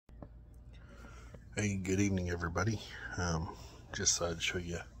Hey, good evening, everybody. Just thought I'd show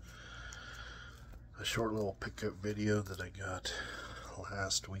you a short little pickup video that I got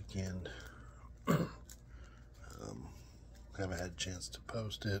last weekend. Haven't had a chance to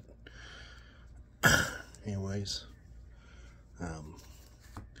post it. Anyways,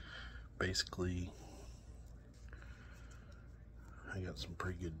 basically, I got some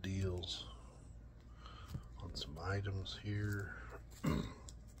pretty good deals on some items here.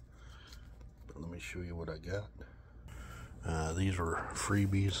 Let me show you what I got. These were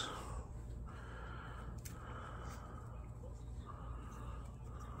freebies.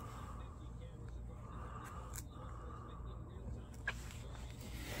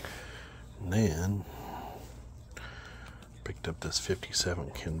 And then picked up this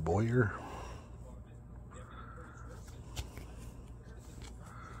 57 Ken Boyer.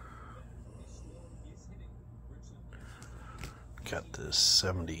 Got this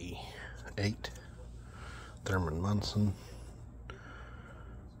 78 Thurman Munson.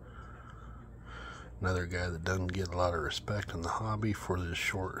 Another guy that doesn't get a lot of respect in the hobby for this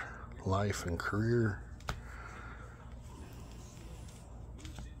short life and career.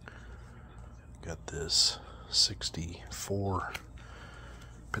 Got this 64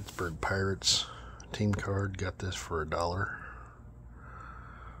 Pittsburgh Pirates team card. Got this for $1.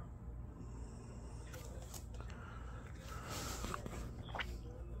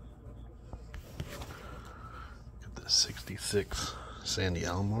 Got this 66 Sandy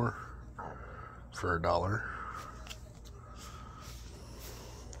Alomar for $1.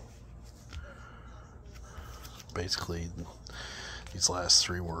 Basically, these last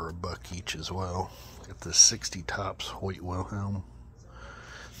three were $1 each as well. Got this 60 Topps Hoyt Wilhelm.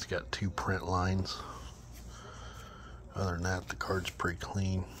 It's got 2 print lines. Other than that, the card's pretty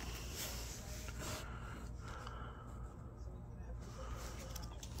clean.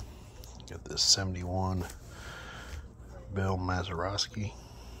 Got this 71 Bill Mazeroski.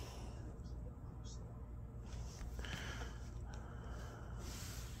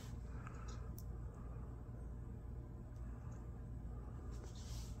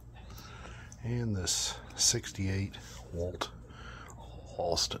 And this 68 Walt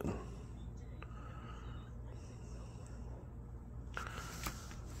Alston.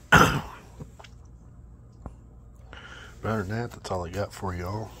 But other than that, that's all I got for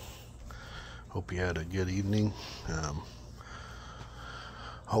y'all. Hope you had a good evening.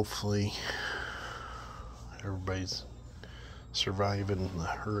 Hopefully everybody's surviving the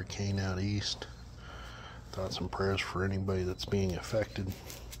hurricane out east. Thoughts and prayers for anybody that's being affected.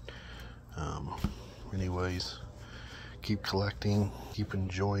 Anyways, keep collecting, keep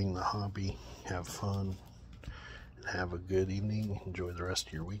enjoying the hobby, have fun, and have a good evening. Enjoy the rest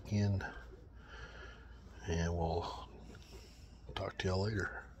of your weekend, and we'll talk to y'all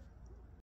later.